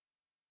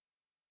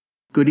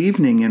Good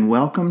evening and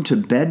welcome to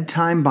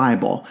Bedtime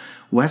Bible,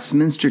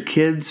 Westminster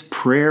Kids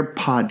Prayer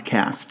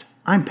Podcast.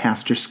 I'm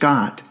Pastor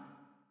Scott.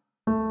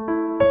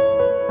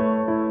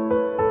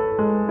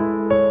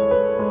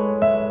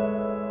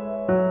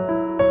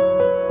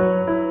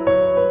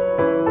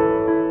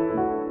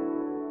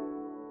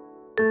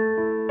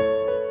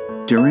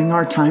 During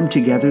our time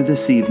together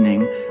this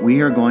evening,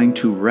 we are going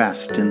to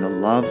rest in the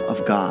love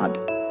of God.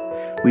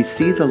 We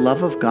see the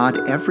love of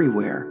God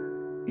everywhere,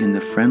 in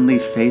the friendly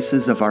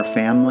faces of our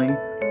family,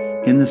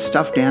 in the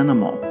stuffed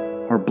animal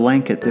or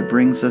blanket that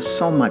brings us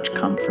so much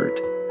comfort,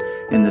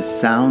 in the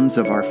sounds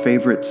of our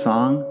favorite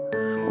song,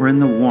 or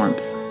in the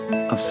warmth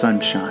of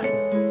sunshine.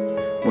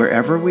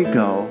 Wherever we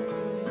go,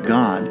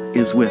 God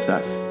is with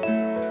us.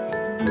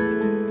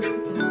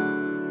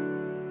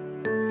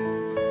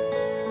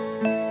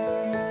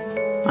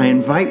 I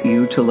invite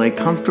you to lay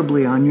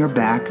comfortably on your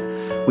back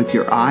with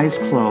your eyes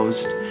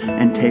closed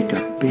and take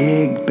a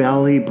big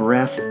belly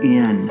breath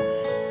in.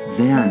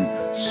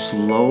 Then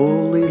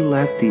slowly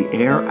let the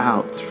air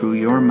out through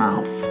your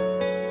mouth.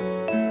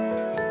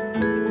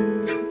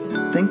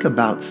 Think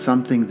about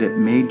something that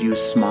made you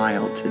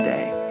smile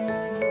today.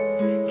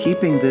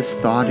 Keeping this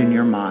thought in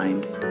your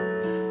mind,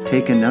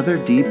 take another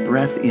deep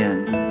breath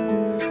in,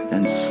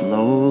 then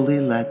slowly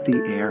let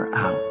the air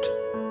out.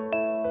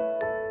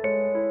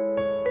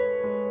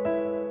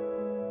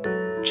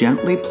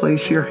 Gently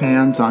place your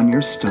hands on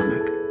your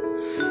stomach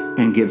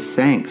and give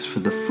thanks for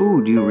the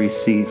food you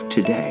received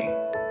today.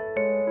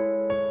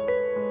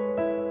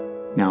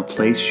 Now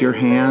place your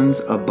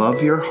hands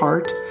above your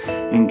heart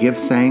and give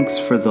thanks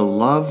for the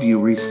love you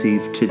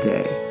received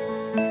today.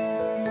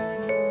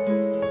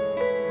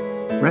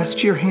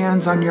 Rest your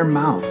hands on your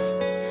mouth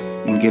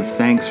and give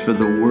thanks for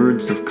the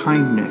words of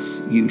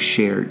kindness you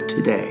shared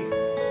today.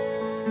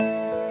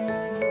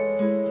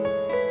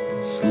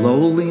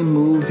 Slowly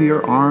move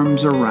your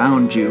arms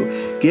around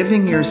you,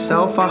 giving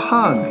yourself a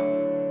hug,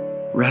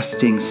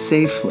 resting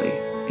safely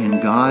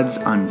in God's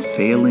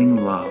unfailing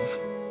love.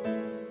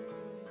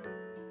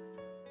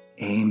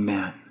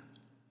 Amen.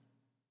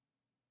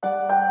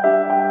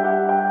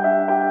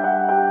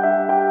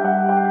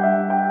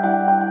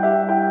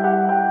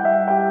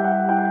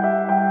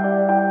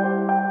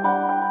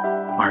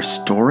 Our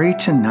story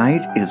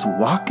tonight is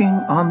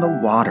Walking on the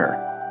Water.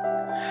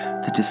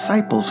 The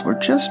disciples were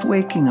just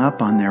waking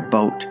up on their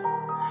boat.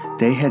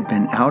 They had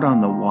been out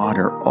on the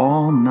water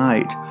all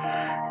night.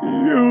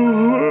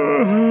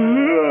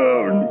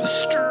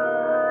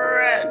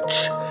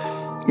 Stretch!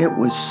 It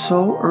was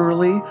so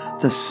early,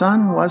 the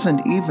sun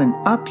wasn't even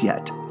up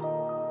yet.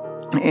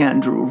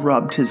 Andrew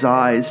rubbed his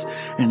eyes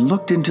and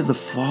looked into the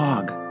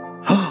fog.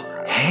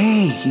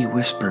 "Hey," he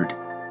whispered,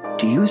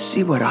 "do you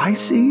see what I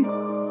see?"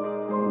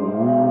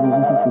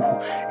 "Ooh,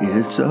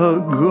 it's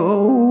a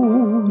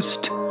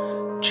ghost,"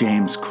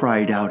 James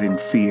cried out in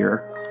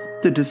fear.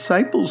 The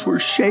disciples were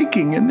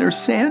shaking in their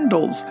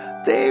sandals.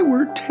 They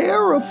were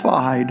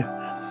terrified.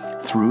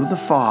 Through the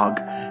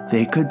fog,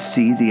 they could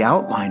see the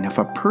outline of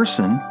a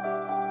person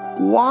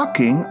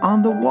walking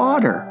on the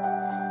water.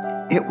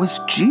 It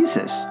was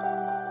Jesus.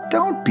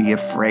 "Don't be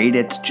afraid,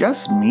 it's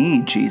just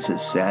me,"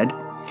 Jesus said.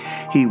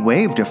 He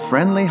waved a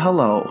friendly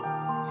hello.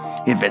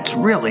 "If it's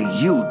really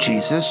you,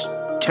 Jesus,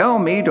 tell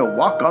me to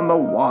walk on the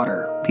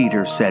water,"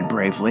 Peter said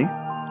bravely.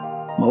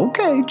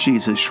 "Okay,"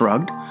 Jesus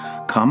shrugged.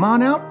 "Come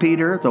on out,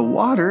 Peter. The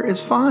water is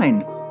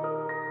fine."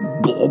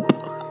 Gulp!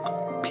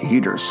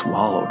 Peter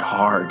swallowed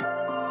hard.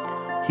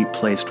 He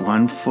placed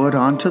one foot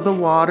onto the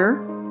water.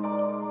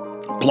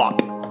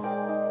 Plop!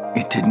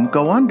 It didn't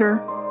go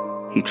under.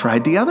 He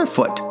tried the other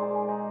foot.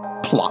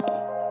 Plop!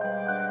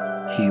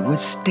 He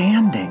was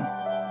standing.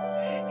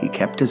 He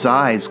kept his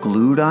eyes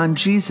glued on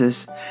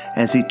Jesus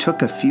as he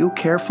took a few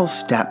careful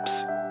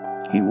steps.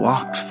 He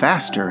walked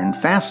faster and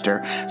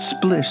faster,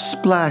 splish,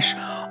 splash,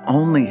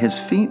 only his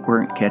feet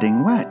weren't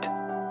getting wet.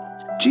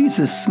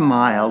 Jesus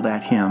smiled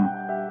at him.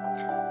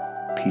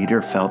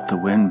 Peter felt the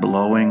wind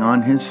blowing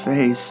on his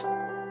face.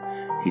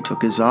 He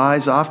took his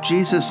eyes off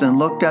Jesus and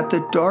looked at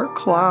the dark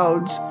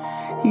clouds.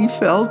 He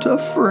felt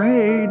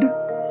afraid.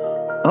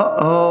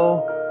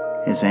 Uh-oh,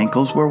 his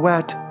ankles were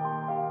wet.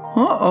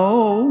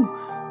 Uh-oh,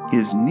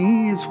 his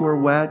knees were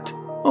wet.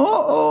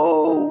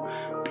 Uh-oh,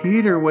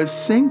 Peter was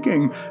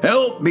sinking.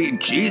 "Help me,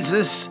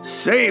 Jesus,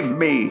 save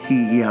me,"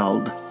 he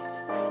yelled.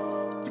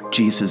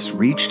 Jesus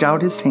reached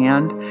out his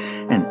hand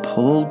and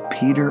pulled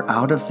Peter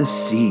out of the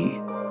sea.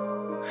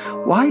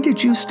 "Why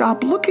did you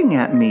stop looking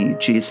at me?"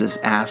 Jesus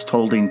asked,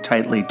 holding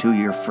tightly to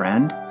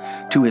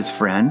his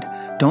friend.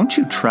 "Don't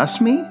you trust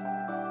me?"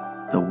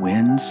 The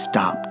wind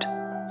stopped.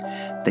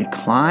 They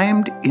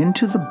climbed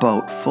into the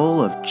boat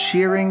full of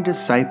cheering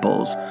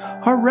disciples.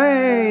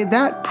 "Hooray!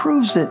 That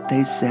proves it,"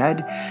 they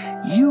said.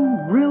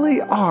 "You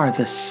really are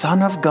the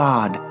Son of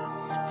God."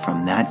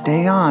 From that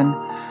day on,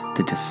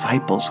 the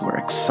disciples were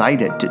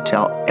excited to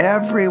tell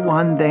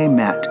everyone they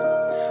met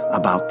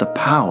about the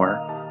power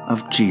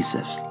of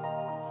Jesus.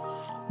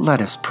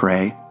 Let us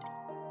pray.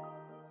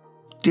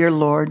 Dear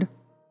Lord,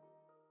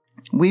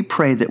 we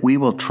pray that we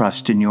will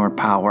trust in your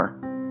power.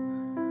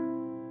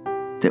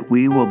 that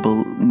we will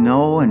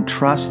know and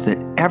trust that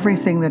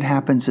everything that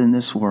happens in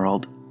this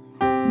world,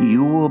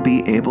 you will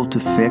be able to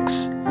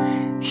fix,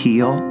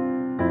 heal,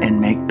 and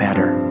make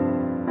better.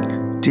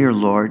 Dear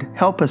Lord,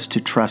 help us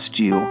to trust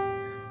you,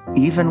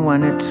 even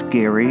when it's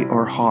scary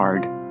or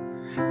hard,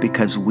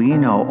 because we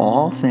know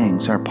all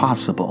things are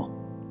possible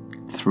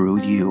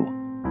through you.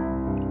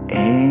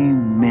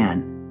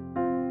 Amen.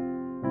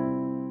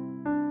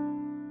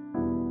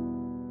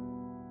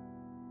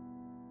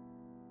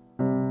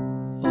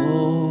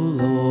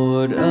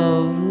 Lord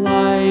of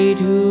light,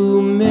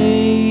 who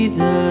made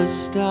the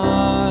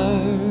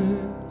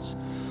stars,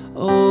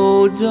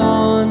 O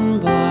dawn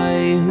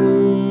by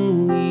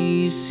whom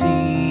we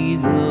see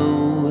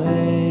the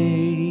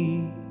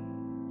way,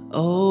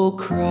 O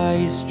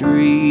Christ,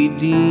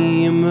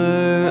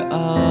 Redeemer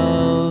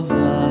of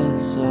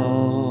us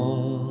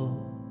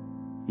all,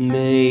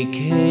 make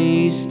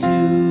haste to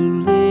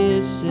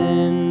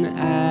listen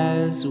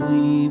as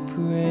we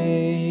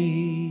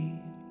pray.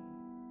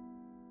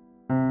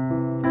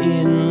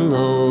 In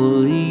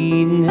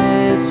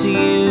lowliness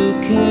you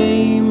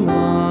came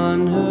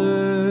on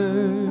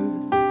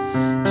earth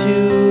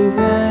to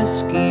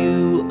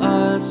rescue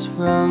us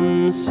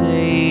from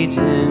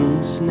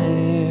Satan's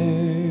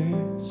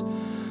snares.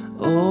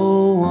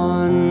 Oh,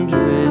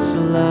 wondrous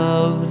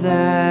love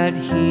that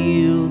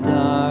healed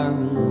our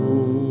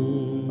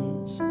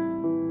wounds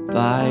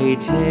by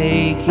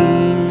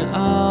taking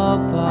up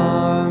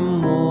our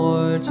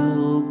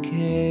mortal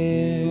cares.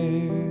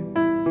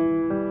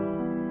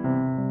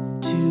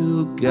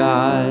 To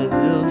God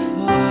the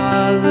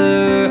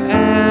Father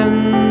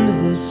and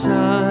the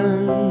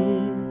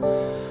Son,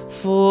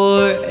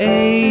 for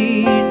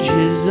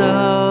ages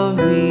of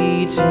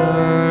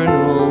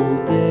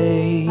eternal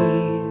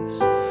days,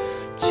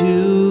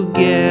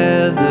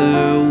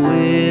 together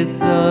with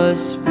the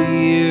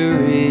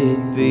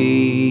Spirit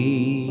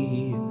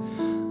be,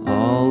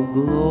 all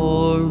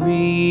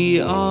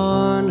glory,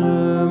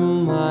 honor,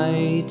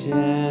 might,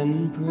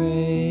 and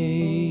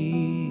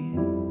praise.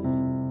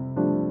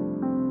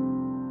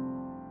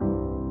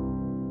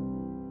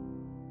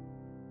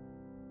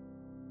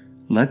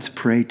 Let's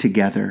pray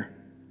together.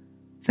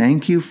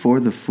 Thank you for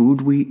the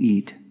food we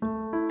eat.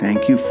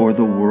 Thank you for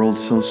the world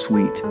so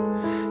sweet.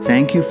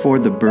 Thank you for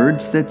the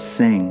birds that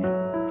sing.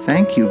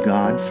 Thank you,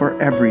 God, for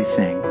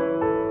everything.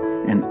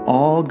 And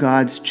all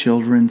God's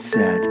children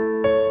said,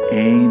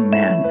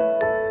 Amen.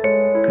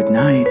 Good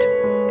night,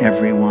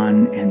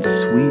 everyone, and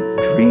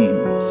sweet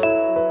dreams.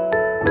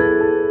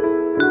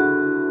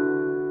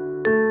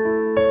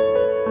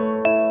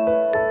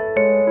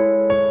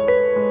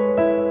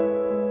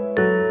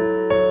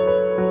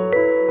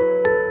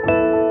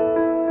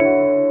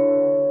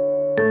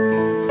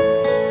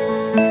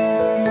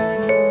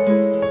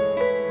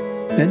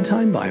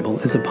 Bedtime Bible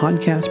is a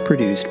podcast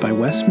produced by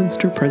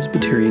Westminster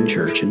Presbyterian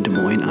Church in Des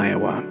Moines,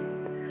 Iowa.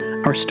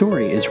 Our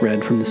story is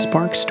read from the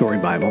Spark Story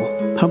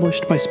Bible,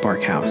 published by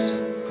Spark House.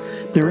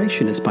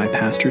 Narration is by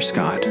Pastor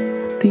Scott.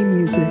 Theme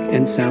music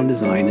and sound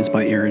design is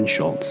by Aaron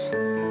Schultz.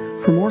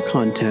 For more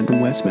content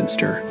from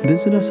Westminster,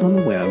 visit us on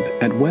the web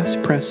at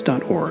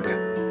westpress.org.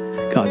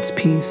 God's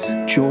peace,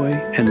 joy,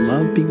 and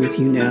love be with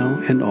you now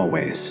and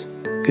always.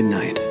 Good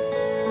night.